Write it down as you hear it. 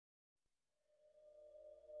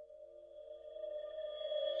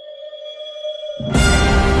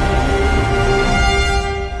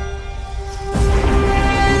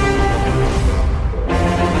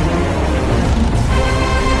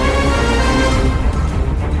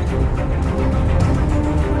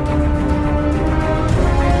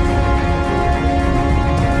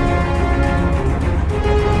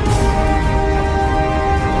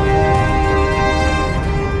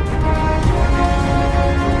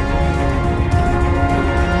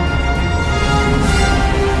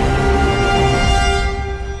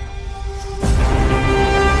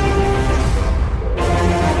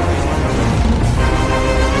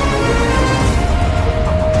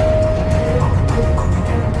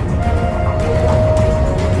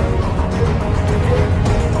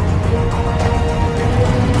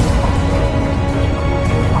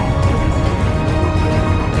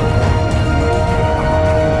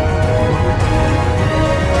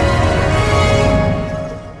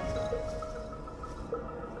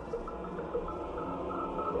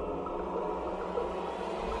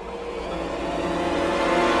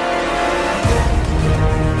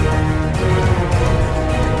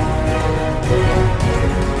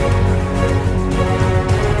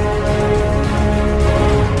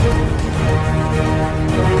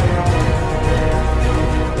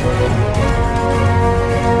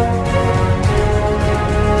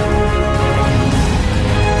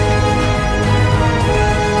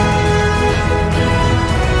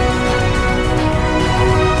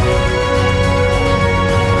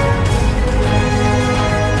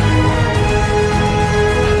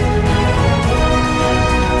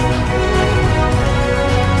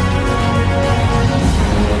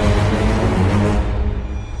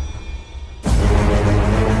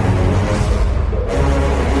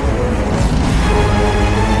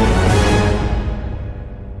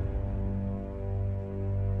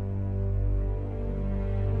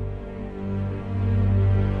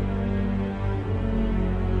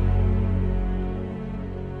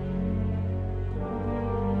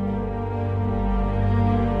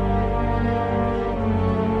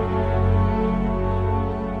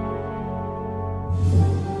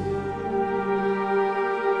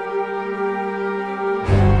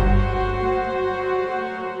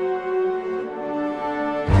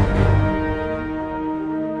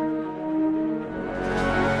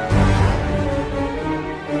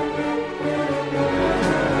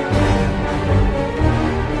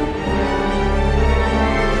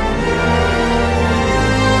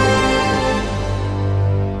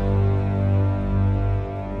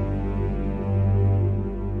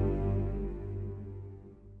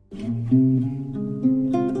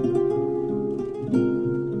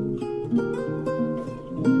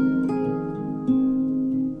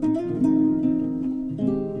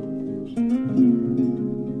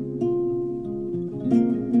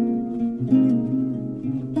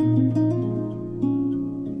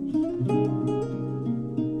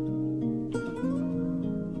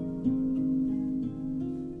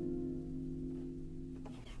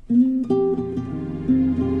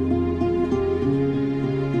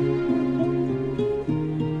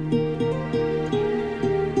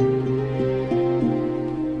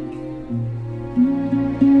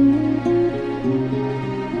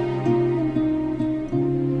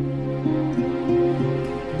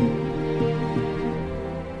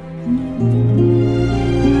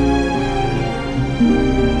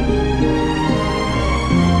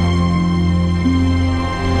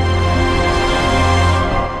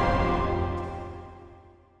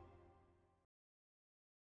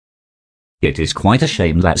It is quite a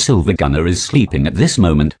shame that SilvaGunner is sleeping at this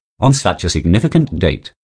moment, on such a significant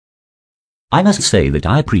date. I must say that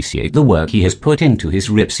I appreciate the work he has put into his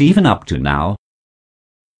rips even up to now.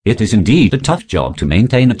 It is indeed a tough job to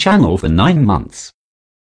maintain a channel for 9 months.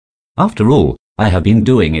 After all, I have been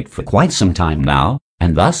doing it for quite some time now,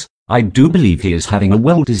 and thus, I do believe he is having a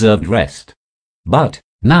well-deserved rest. But,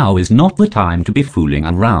 now is not the time to be fooling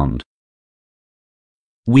around.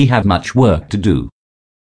 We have much work to do.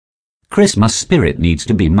 Christmas spirit needs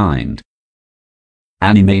to be mined.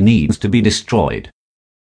 Anime needs to be destroyed.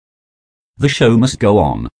 The show must go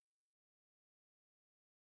on.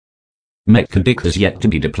 Mechadic has yet to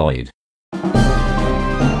be deployed.